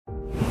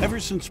Ever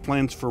since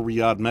plans for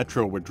Riyadh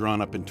Metro were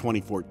drawn up in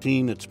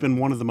 2014, it's been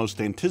one of the most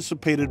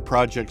anticipated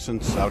projects in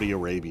Saudi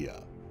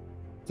Arabia.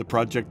 The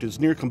project is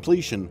near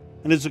completion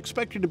and is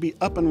expected to be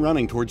up and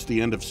running towards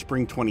the end of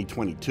spring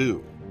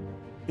 2022.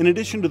 In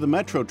addition to the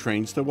metro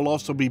trains, there will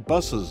also be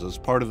buses as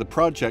part of the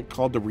project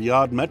called the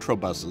Riyadh Metro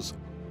buses,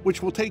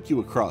 which will take you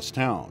across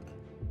town.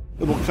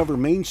 It will cover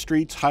main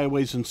streets,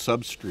 highways, and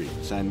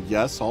sub-streets, and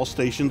yes, all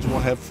stations will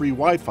have free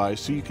Wi-Fi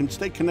so you can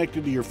stay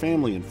connected to your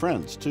family and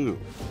friends too.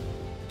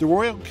 The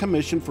Royal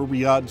Commission for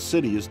Riyadh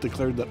City has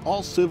declared that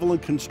all civil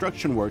and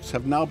construction works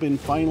have now been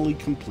finally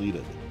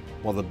completed,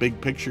 while the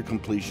big picture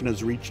completion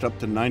has reached up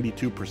to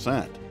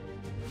 92%.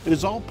 It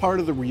is all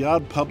part of the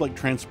Riyadh Public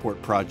Transport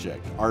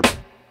Project,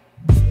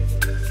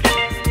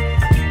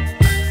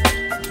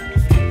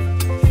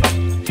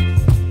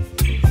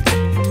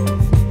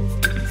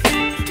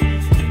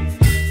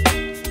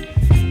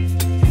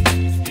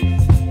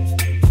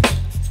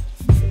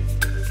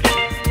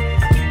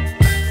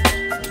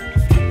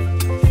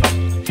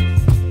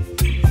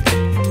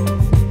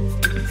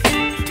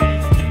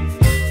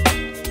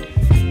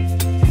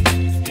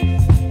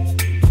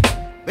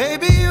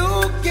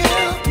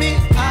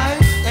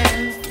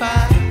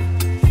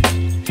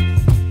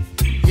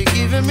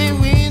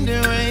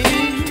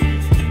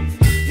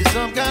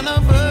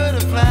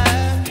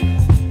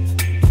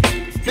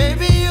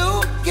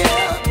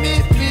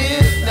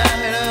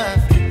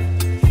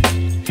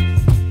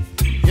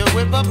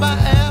 my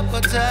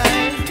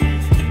appetite.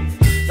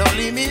 Don't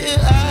leave me here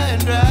high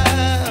and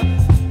dry.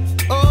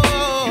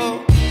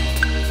 Oh,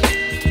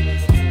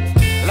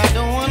 well, I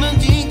don't wanna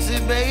jinx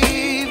it,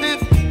 baby,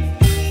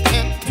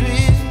 and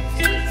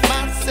twist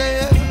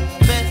myself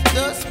at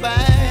the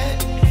spine.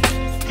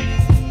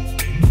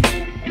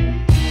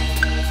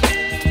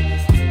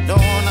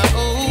 Don't wanna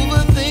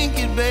overthink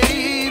it,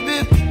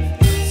 baby.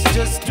 It's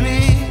just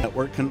twist.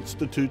 Network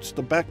constitutes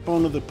the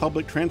backbone of the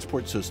public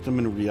transport system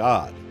in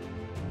Riyadh.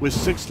 With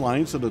 6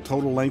 lines at a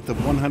total length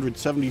of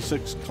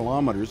 176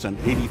 kilometers and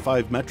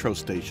 85 metro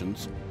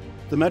stations,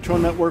 the metro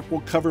network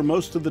will cover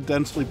most of the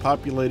densely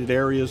populated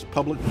areas,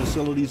 public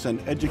facilities, and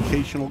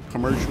educational,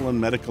 commercial, and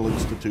medical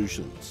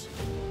institutions.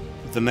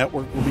 The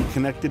network will be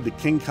connected to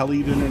King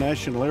Khalid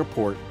International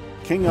Airport,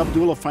 King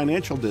Abdullah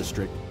Financial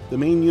District, the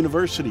main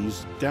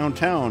universities,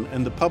 downtown,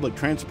 and the public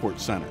transport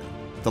center.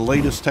 The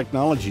latest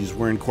technologies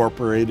were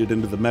incorporated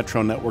into the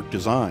metro network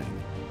design.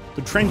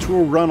 The trains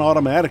will run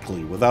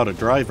automatically without a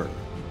driver.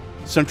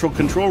 Central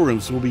control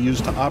rooms will be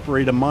used to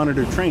operate and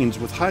monitor trains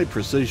with high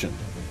precision.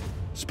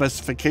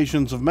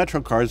 Specifications of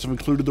metro cars have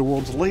included the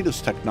world's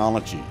latest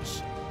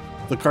technologies.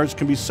 The cars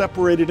can be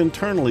separated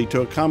internally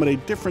to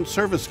accommodate different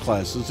service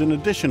classes in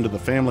addition to the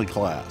family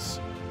class.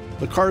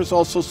 The cars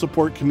also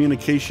support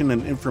communication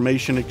and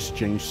information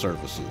exchange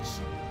services.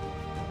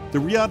 The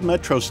Riyadh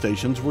Metro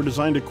stations were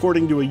designed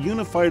according to a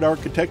unified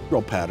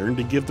architectural pattern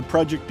to give the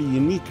project a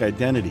unique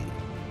identity.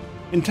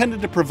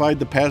 Intended to provide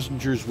the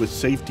passengers with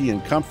safety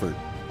and comfort,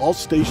 all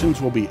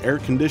stations will be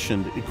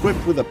air-conditioned,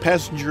 equipped with a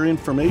passenger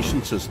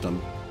information system,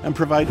 and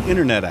provide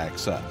internet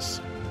access.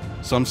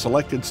 Some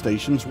selected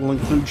stations will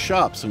include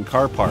shops and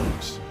car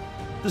parks.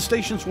 The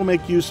stations will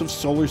make use of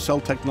solar cell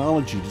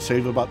technology to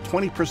save about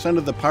 20%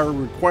 of the power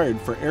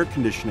required for air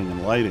conditioning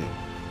and lighting.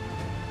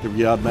 The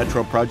Riyadh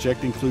Metro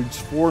project includes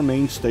 4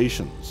 main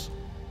stations.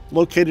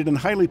 Located in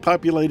highly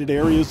populated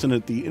areas and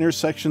at the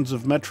intersections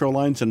of metro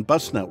lines and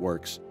bus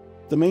networks,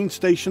 the main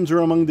stations are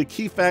among the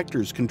key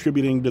factors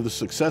contributing to the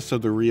success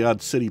of the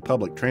Riyadh City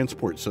public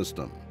transport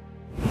system.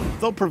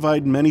 They'll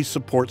provide many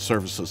support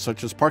services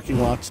such as parking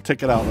lots,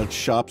 ticket outlets,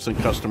 shops, and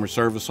customer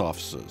service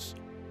offices.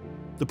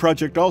 The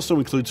project also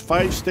includes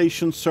 5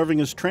 stations serving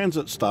as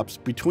transit stops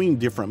between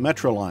different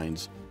metro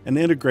lines and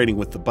integrating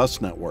with the bus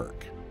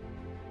network.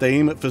 They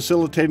aim at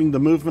facilitating the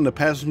movement of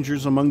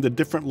passengers among the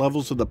different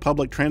levels of the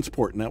public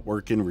transport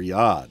network in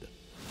Riyadh.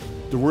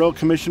 The Royal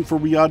Commission for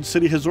Riyadh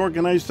City has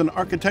organized an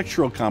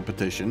architectural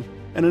competition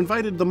and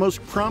invited the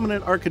most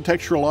prominent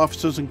architectural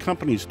offices and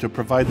companies to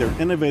provide their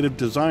innovative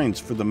designs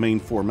for the main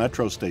 4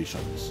 metro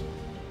stations.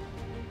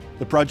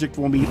 The project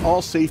will meet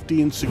all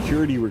safety and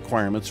security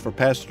requirements for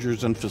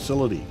passengers and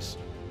facilities.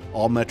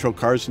 All metro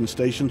cars and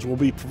stations will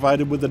be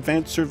provided with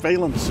advanced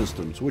surveillance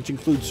systems, which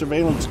include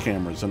surveillance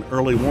cameras and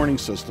early warning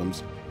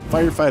systems,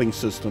 firefighting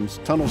systems,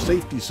 tunnel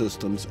safety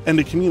systems, and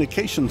a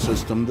communication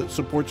system that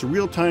supports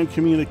real-time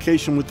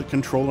communication with the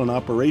Control and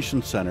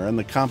Operations Center and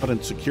the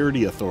competent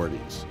security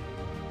authorities.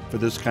 For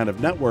this kind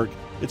of network,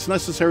 it's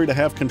necessary to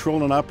have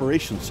Control and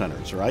Operations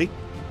Centers, right?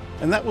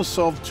 And that was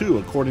solved too,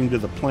 according to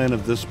the plan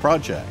of this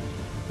project.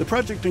 The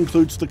project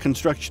includes the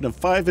construction of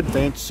 5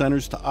 advanced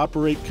centers to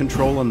operate,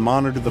 control, and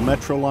monitor the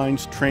metro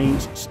lines,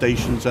 trains,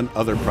 stations, and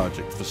other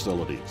project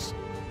facilities.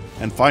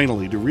 And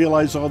finally, to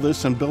realize all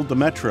this and build the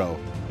metro,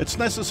 it's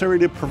necessary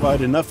to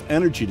provide enough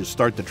energy to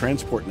start the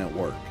transport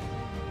network.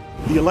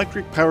 The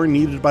electric power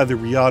needed by the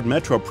Riyadh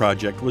Metro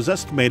project was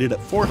estimated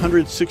at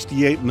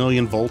 468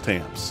 million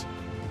volt-amps.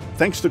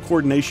 Thanks to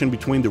coordination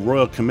between the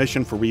Royal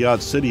Commission for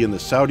Riyadh City and the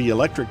Saudi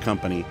Electric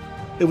Company,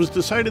 It was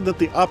decided that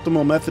the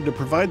optimal method to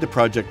provide the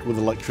project with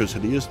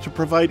electricity is to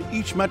provide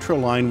each metro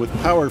line with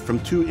power from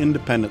 2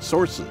 independent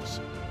sources.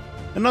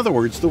 In other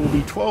words, there will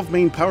be 12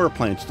 main power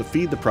plants to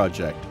feed the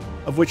project,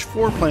 of which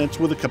 4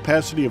 plants with a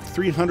capacity of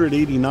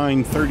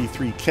 389.33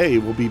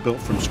 kV will be built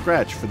from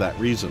scratch for that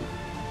reason.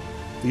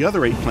 The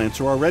other 8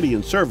 plants are already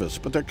in service,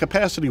 but their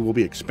capacity will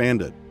be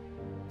expanded.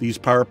 These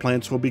power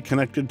plants will be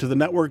connected to the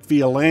network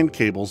via land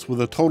cables with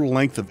a total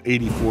length of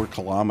 84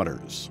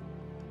 kilometers.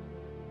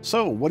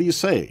 So, what do you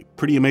say?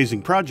 Pretty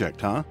amazing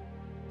project, huh?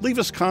 Leave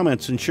us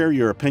comments and share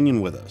your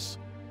opinion with us.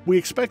 We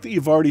expect that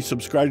you've already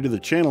subscribed to the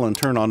channel and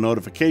turned on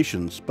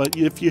notifications, but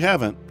if you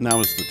haven't, now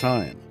is the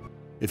time.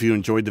 If you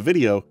enjoyed the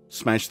video,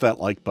 smash that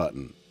like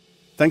button.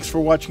 Thanks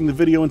for watching the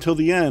video until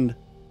the end.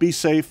 Be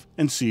safe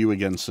and see you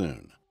again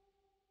soon.